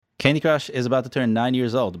Candy Crush is about to turn 9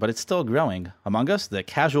 years old, but it's still growing. Among Us, the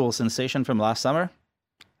casual sensation from last summer?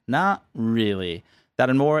 Not really.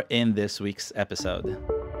 That and more in this week's episode.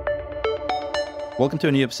 Welcome to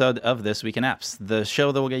a new episode of This Week in Apps, the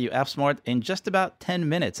show that will get you app smart in just about 10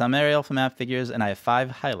 minutes. I'm Ariel from App Figures, and I have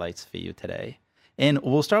 5 highlights for you today. And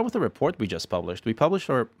we'll start with a report we just published. We published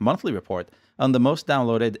our monthly report on the most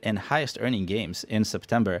downloaded and highest earning games in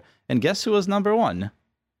September. And guess who was number 1?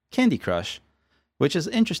 Candy Crush. Which is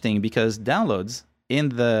interesting because downloads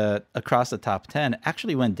across the top 10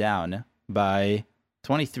 actually went down by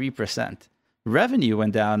 23%. Revenue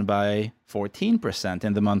went down by 14%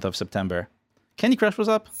 in the month of September. Candy Crush was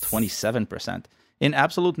up 27%. In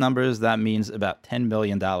absolute numbers, that means about $10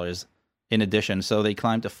 million in addition. So they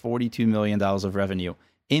climbed to $42 million of revenue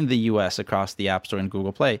in the US across the App Store and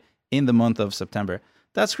Google Play in the month of September.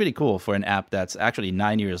 That's pretty cool for an app that's actually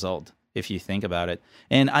 9 years old, if you think about it.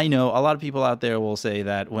 And I know a lot of people out there will say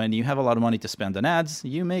that when you have a lot of money to spend on ads,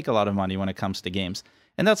 you make a lot of money when it comes to games.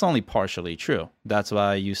 And that's only partially true. That's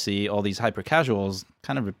why you see all these hyper casuals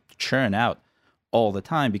kind of churn out all the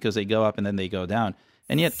time because they go up and then they go down.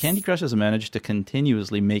 And yet Candy Crush has managed to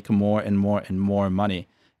continuously make more and more and more money.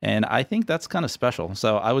 And I think that's kind of special.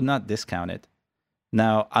 So I would not discount it.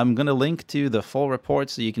 Now, I'm going to link to the full report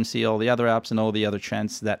so you can see all the other apps and all the other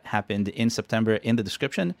trends that happened in September in the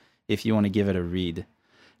description if you want to give it a read.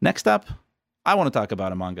 Next up, I want to talk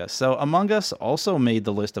about Among Us. So Among Us also made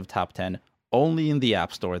the list of top 10 only in the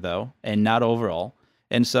App Store, though, and not overall.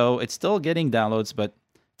 And so it's still getting downloads, but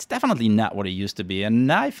it's definitely not what it used to be. And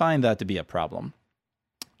I find that to be a problem.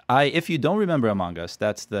 If you don't remember Among Us,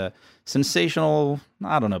 that's the sensational,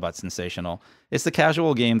 I don't know about sensational. It's the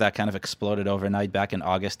casual game that kind of exploded overnight back in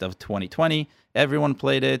August of 2020. Everyone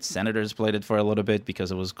played it. Senators played it for a little bit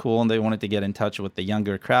because it was cool and they wanted to get in touch with the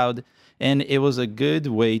younger crowd. And it was a good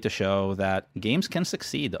way to show that games can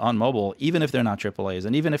succeed on mobile, even if they're not AAAs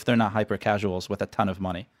and even if they're not hyper casuals with a ton of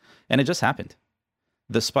money. And it just happened.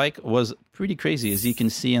 The spike was pretty crazy, as you can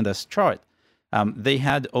see in this chart. They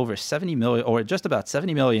had over 70 million, or just about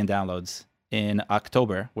 70 million downloads in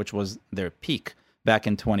October, which was their peak back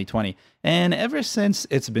in 2020. And ever since,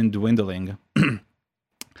 it's been dwindling.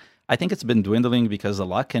 I think it's been dwindling because the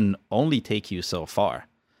luck can only take you so far.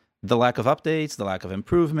 The lack of updates, the lack of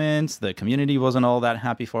improvements, the community wasn't all that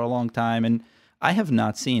happy for a long time. And I have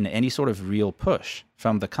not seen any sort of real push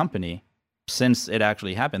from the company since it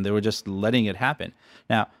actually happened. They were just letting it happen.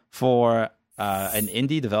 Now, for an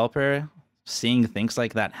indie developer, seeing things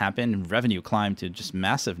like that happen, revenue climb to just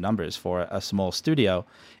massive numbers for a small studio,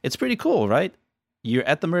 it's pretty cool, right? You're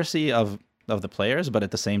at the mercy of the players, but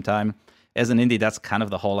at the same time, as an indie, that's kind of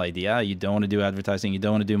the whole idea. You don't want to do advertising, you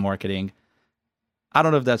don't want to do marketing. I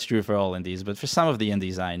don't know if that's true for all indies, but for some of the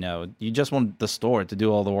indies I know, you just want the store to do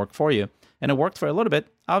all the work for you. And it worked for a little bit,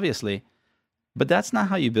 obviously. But that's not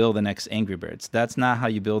how you build the next Angry Birds. That's not how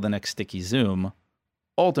you build the next Sticky Zoom.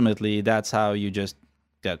 Ultimately, that's how you just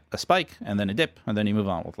get a spike and then a dip and then you move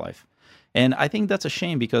on with life. And I think that's a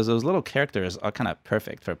shame because those little characters are kind of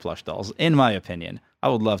perfect for plush dolls, in my opinion. I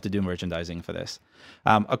would love to do merchandising for this.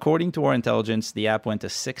 According to our intelligence, the app went to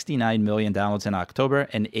 69 million downloads in October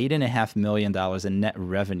and $8.5 million in net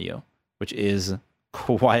revenue, which is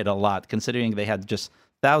quite a lot considering they had just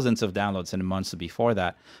thousands of downloads in the months before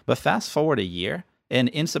that. But fast forward a year, and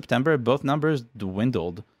in September, both numbers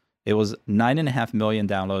dwindled. It was 9.5 million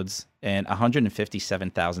downloads and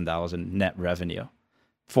 $157,000 in net revenue.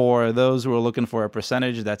 For those who are looking for a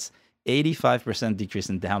percentage, that's 85% decrease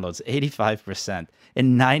in downloads, 85%,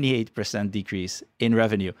 and 98% decrease in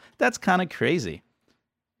revenue. That's kind of crazy.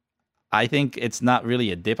 I think it's not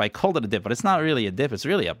really a dip. I called it a dip, but it's not really a dip. It's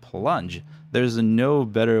really a plunge. There's no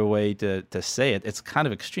better way to say it. It's kind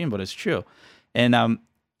of extreme, but it's true. And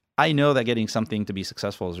I know that getting something to be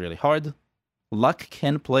successful is really hard. Luck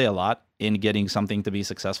can play a lot in getting something to be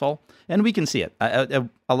successful, and we can see it.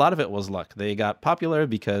 A lot of it was luck. They got popular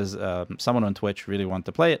because someone on Twitch really wanted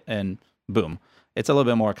to play it, and boom. It's a little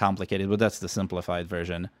bit more complicated, but that's the simplified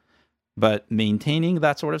version. But maintaining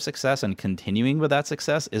that sort of success and continuing with that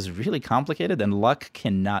success is really complicated, and luck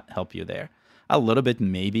cannot help you there. A little bit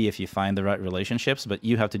maybe if you find the right relationships, but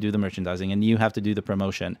you have to do the merchandising, and you have to do the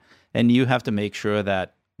promotion, and you have to make sure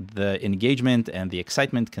that the engagement and the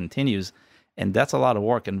excitement continues. And that's a lot of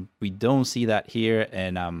work, and we don't see that here.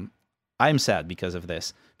 And I'm sad because of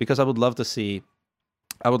this, because I would love to see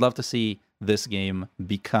this game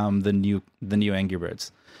become the new Angry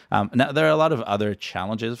Birds. Now there are a lot of other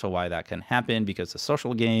challenges for why that can happen because it's a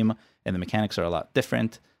social game and the mechanics are a lot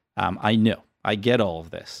different. I know, I get all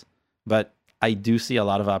of this, but I do see a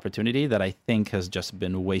lot of opportunity that I think has just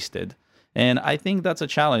been wasted, and I think that's a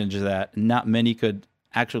challenge that not many could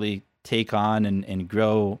actually take on and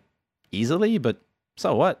grow easily, but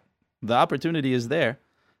so what? The opportunity is there.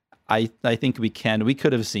 I think we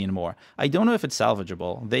could have seen more. I don't know if it's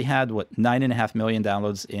salvageable. They had 9.5 million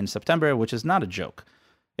downloads in September, which is not a joke.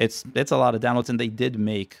 It's a lot of downloads, and they did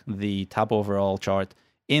make the top overall chart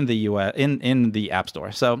in the US in the App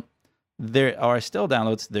Store. So there are still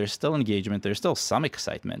downloads, there's still engagement, there's still some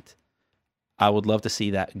excitement. I would love to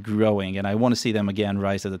see that growing, and I want to see them again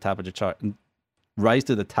rise to the top of the chart, rise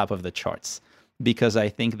to the top of the charts, because I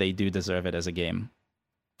think they do deserve it as a game.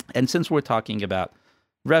 And since we're talking about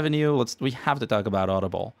revenue, we have to talk about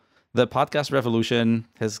Audible. The podcast revolution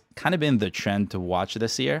has kind of been the trend to watch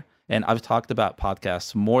this year, and I've talked about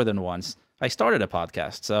podcasts more than once. I started a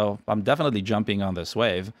podcast, so I'm definitely jumping on this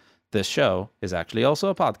wave. This show is actually also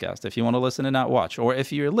a podcast if you want to listen and not watch. Or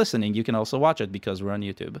if you're listening, you can also watch it because we're on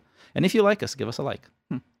YouTube. And if you like us, give us a like.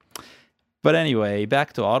 But anyway,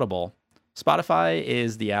 back to Audible. Spotify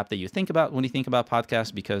is the app that you think about when you think about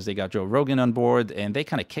podcasts because they got Joe Rogan on board and they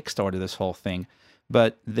kind of kickstarted this whole thing.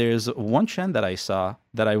 But there's one trend that I saw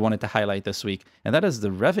that I wanted to highlight this week, and that is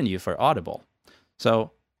the revenue for Audible.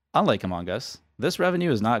 So unlike Among Us, this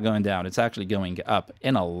revenue is not going down. It's actually going up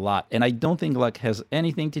in a lot. And I don't think luck has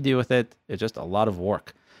anything to do with it. It's just a lot of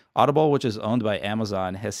work. Audible, which is owned by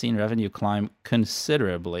Amazon, has seen revenue climb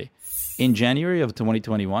considerably. In January of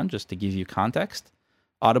 2021, just to give you context,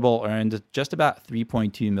 Audible earned just about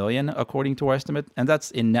 $3.2 million, according to our estimate, and that's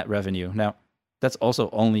in net revenue. Now, that's also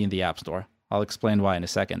only in the App Store. I'll explain why in a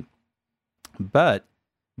second. But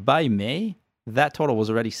by May, that total was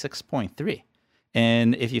already 6.3.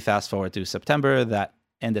 And if you fast forward to September, that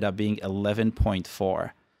ended up being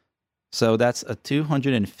 11.4. So that's a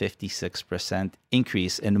 256%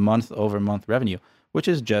 increase in month-over-month revenue, which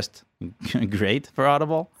is just great for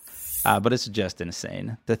Audible. But it's just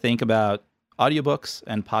insane to think about audiobooks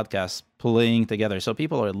and podcasts playing together. So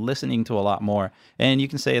people are listening to a lot more. And you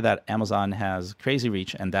can say that Amazon has crazy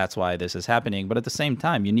reach, and that's why this is happening. But at the same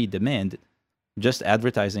time, you need demand. Just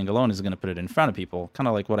advertising alone is going to put it in front of people, kind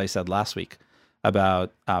of like what I said last week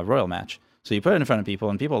about Royal Match. So you put it in front of people,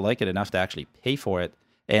 and people like it enough to actually pay for it.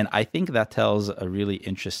 And I think that tells a really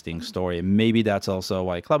interesting story. Maybe that's also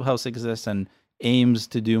why Clubhouse exists and aims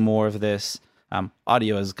to do more of this.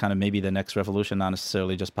 Audio is kind of maybe the next revolution, not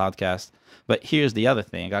necessarily just podcast. But here's the other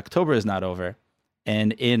thing. October is not over.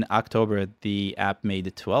 And in October, the app made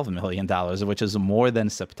 $12 million, which is more than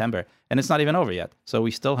September. And it's not even over yet. So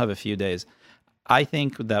we still have a few days. I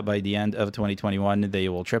think that by the end of 2021, they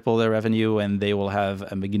will triple their revenue and they will have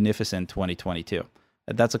a magnificent 2022.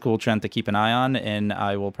 That's a cool trend to keep an eye on, and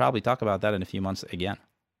I will probably talk about that in a few months again.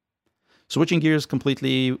 Switching gears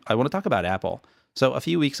completely, I want to talk about Apple. So a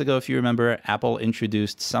few weeks ago, if you remember, Apple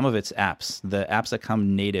introduced some of its apps, the apps that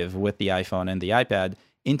come native with the iPhone and the iPad,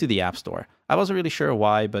 into the App Store. I wasn't really sure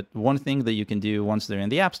why, but one thing that you can do once they're in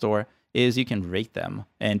the App Store is you can rate them.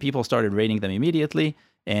 And people started rating them immediately,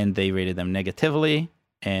 and they rated them negatively.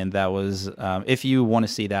 And that was, if you want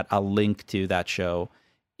to see that, I'll link to that show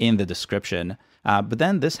in the description. But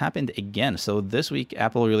then this happened again. So this week,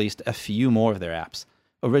 Apple released a few more of their apps.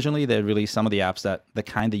 Originally, they released some of the apps the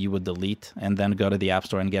kind that you would delete and then go to the App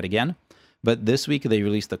Store and get again. But this week, they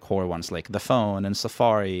released the core ones like the phone and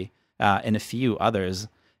Safari and a few others.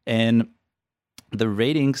 And the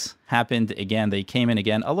ratings happened again. They came in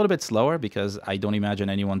again a little bit slower because I don't imagine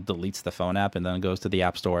anyone deletes the phone app and then goes to the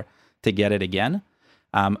App Store to get it again.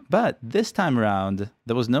 But this time around,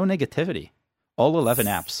 there was no negativity. All 11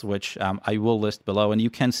 apps, which I will list below and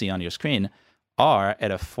you can see on your screen, are at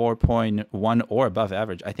a 4.1 or above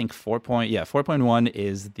average. I think 4.1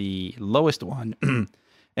 is the lowest one,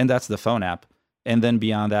 and that's the phone app. And then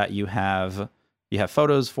beyond that, you have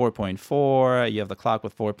photos 4.4. You have the clock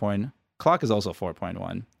with clock is also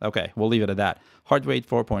 4.1. Okay, we'll leave it at that. Heart rate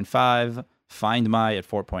 4.5. Find My at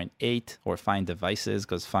 4.8, or Find Devices,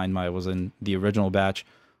 because Find My was in the original batch.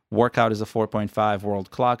 Workout is a 4.5. World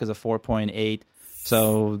Clock is a 4.8.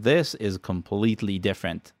 So this is completely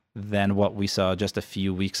different than what we saw just a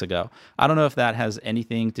few weeks ago. I don't know if that has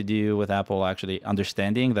anything to do with Apple actually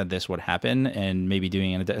understanding that this would happen and maybe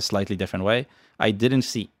doing it in a slightly different way. I didn't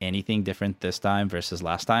see anything different this time versus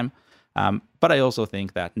last time. But I also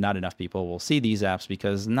think that not enough people will see these apps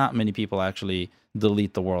because not many people actually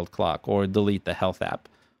delete the World Clock or delete the Health app.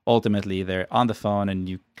 Ultimately, they're on the phone and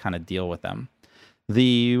you kind of deal with them.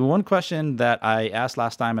 The one question that I asked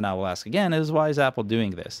last time and I will ask again is, why is Apple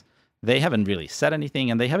doing this? They haven't really said anything,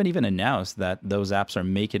 and they haven't even announced that those apps are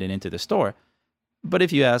making it into the store. But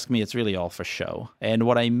if you ask me, it's really all for show. And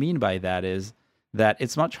what I mean by that is that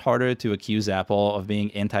it's much harder to accuse Apple of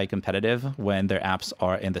being anti-competitive when their apps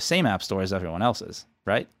are in the same app store as everyone else's,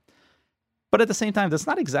 right? But at the same time, that's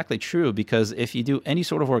not exactly true, because if you do any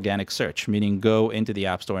sort of organic search, meaning go into the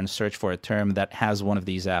App Store and search for a term that has one of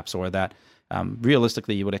these apps, or that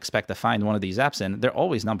realistically you would expect to find one of these apps in, they're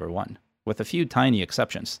always number one, with a few tiny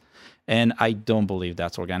exceptions. And I don't believe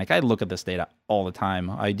that's organic. I look at this data all the time.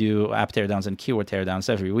 I do app teardowns and keyword teardowns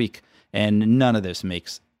every week, and none of this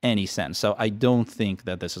makes any sense. So I don't think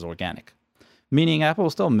that this is organic. Meaning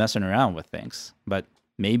Apple's still messing around with things, but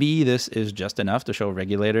maybe this is just enough to show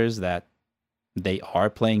regulators that they are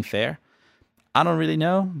playing fair. I don't really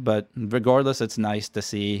know, but regardless, it's nice to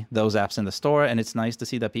see those apps in the store, and it's nice to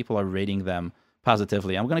see that people are rating them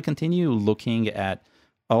positively. I'm going to continue looking at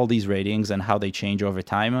all these ratings and how they change over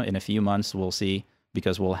time. In a few months, we'll see,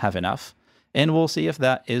 because we'll have enough. And we'll see if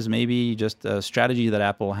that is maybe just a strategy that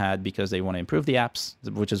Apple had because they want to improve the apps,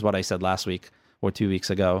 which is what I said last week or 2 weeks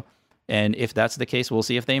ago. And if that's the case, we'll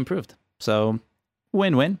see if they improved. So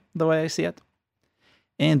win-win, the way I see it.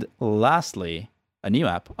 And lastly, a new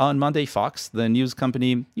app. On Monday, Fox, the news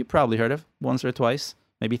company you probably heard of once or twice,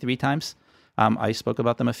 maybe 3 times. I spoke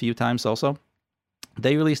about them a few times also.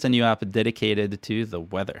 They released a new app dedicated to the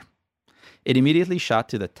weather. It immediately shot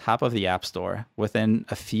to the top of the App Store within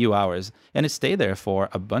a few hours, and it stayed there for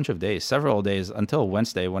a bunch of days, several days, until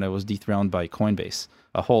Wednesday, when it was dethroned by Coinbase,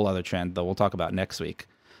 a whole other trend that we'll talk about next week.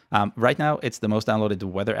 Right now, it's the most downloaded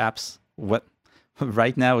weather apps.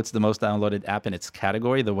 Right now, it's the most downloaded app in its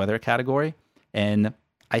category, the weather category, and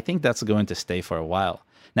I think that's going to stay for a while.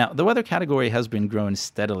 Now, the weather category has been growing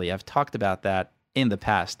steadily. I've talked about that in the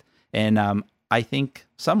past, and I think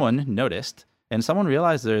someone noticed, and someone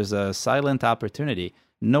realized there's a silent opportunity.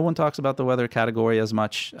 No one talks about the weather category as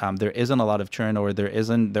much. There isn't a lot of churn, or there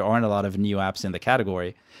aren't a lot of new apps in the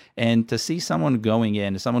category. And to see someone going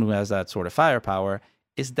in, someone who has that sort of firepower,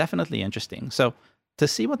 is definitely interesting. So to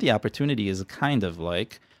see what the opportunity is kind of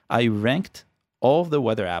like, I ranked all of the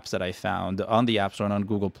weather apps that I found on the App Store and on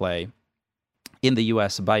Google Play in the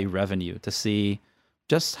US by revenue to see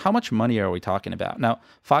just how much money are we talking about. Now,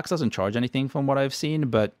 Fox doesn't charge anything from what I've seen,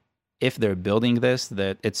 but if they're building this,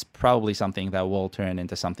 that it's probably something that will turn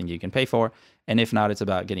into something you can pay for. And if not, it's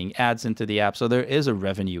about getting ads into the app. So there is a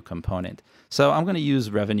revenue component. So I'm going to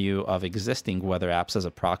use revenue of existing weather apps as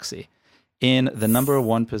a proxy. In the number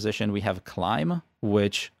 1 position, we have Climb,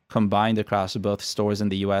 which combined across both stores in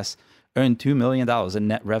the US earned $2 million in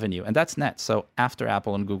net revenue. And that's net. So after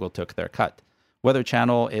Apple and Google took their cut. Weather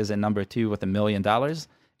Channel is in number 2 with $1 million.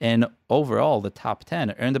 And overall, the top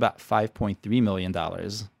 10 earned about $5.3 million.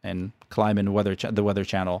 And Climb and the Weather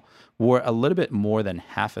Channel were a little bit more than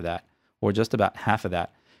half of that, or just about half of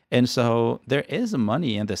that. And so there is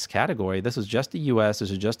money in this category. This is just the US. This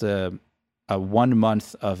is just a 1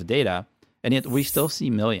 month of data. And yet we still see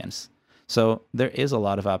millions. So there is a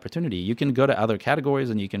lot of opportunity. You can go to other categories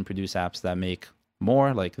and you can produce apps that make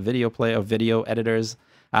more, like video editors.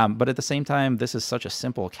 But at the same time, this is such a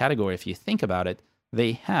simple category. If you think about it,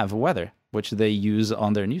 they have weather, which they use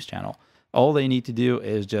on their news channel. All they need to do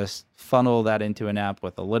is just funnel that into an app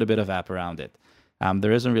with a little bit of app around it.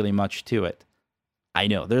 There isn't really much to it. I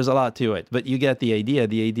know there's a lot to it, but you get the idea.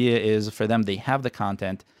 The idea is for them, they have the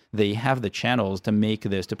content, they have the channels to make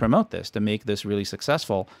this, to promote this, to make this really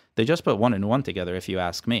successful. They just put 1 and 1 together, if you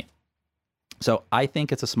ask me. So I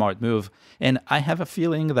think it's a smart move. And I have a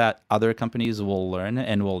feeling that other companies will learn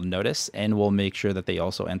and will notice and will make sure that they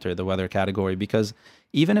also enter the weather category, because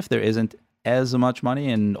even if there isn't as much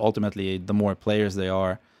money, and ultimately the more players there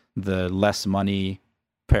are, the less money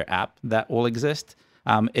per app that will exist,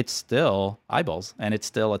 it's still eyeballs and it's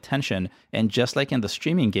still attention. And just like in the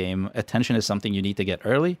streaming game, attention is something you need to get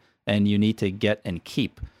early and you need to get and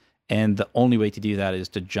keep. And the only way to do that is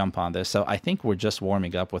to jump on this. So I think we're just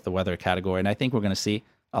warming up with the weather category, and I think we're going to see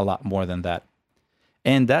a lot more than that.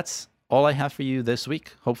 And that's all I have for you this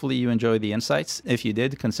week. Hopefully you enjoyed the insights. If you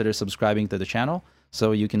did, consider subscribing to the channel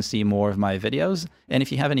so you can see more of my videos. And if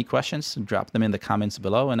you have any questions, drop them in the comments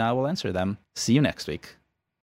below and I will answer them. See you next week.